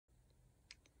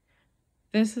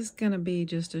This is going to be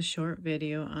just a short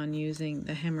video on using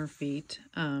the hammer feet.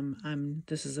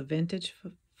 This is a vintage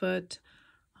foot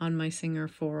on my Singer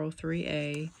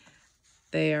 403A.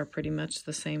 They are pretty much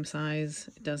the same size.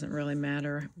 It doesn't really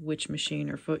matter which machine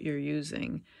or foot you're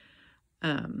using.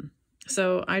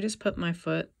 So I just put my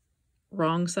foot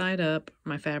wrong side up,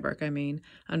 my fabric I mean,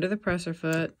 under the presser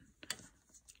foot,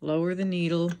 lower the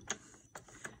needle,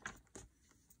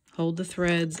 hold the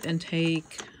threads and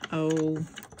take,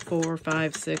 4,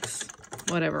 5, 6,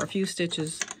 whatever, a few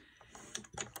stitches.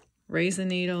 Raise the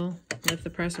needle, lift the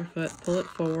presser foot, pull it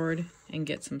forward, and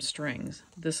get some strings.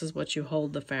 This is what you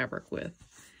hold the fabric with.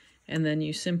 And then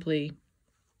you simply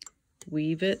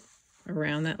weave it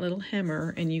around that little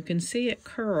hammer, and you can see it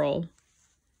curl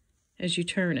as you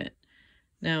turn it.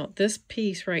 Now, this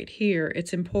piece right here,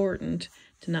 it's important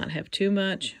to not have too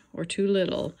much or too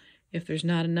little. If there's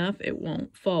not enough, it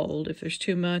won't fold. If there's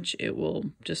too much, it will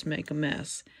just make a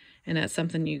mess. And that's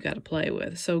something you got to play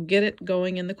with. So get it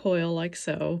going in the coil like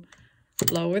so.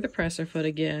 Lower the presser foot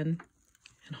again.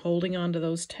 And holding onto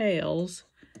those tails,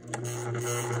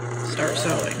 start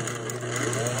sewing.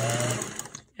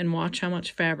 And watch how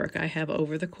much fabric I have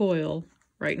over the coil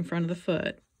right in front of the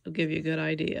foot. It'll give you a good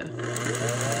idea.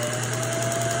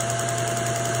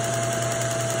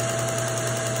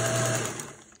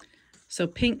 So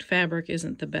pinked fabric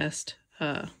isn't the best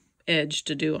edge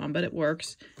to do on, but it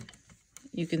works.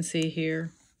 You can see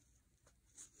here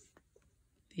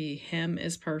the hem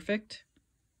is perfect.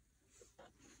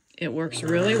 It works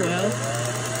really well.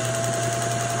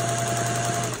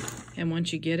 And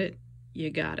once you get it, you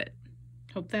got it.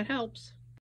 Hope that helps.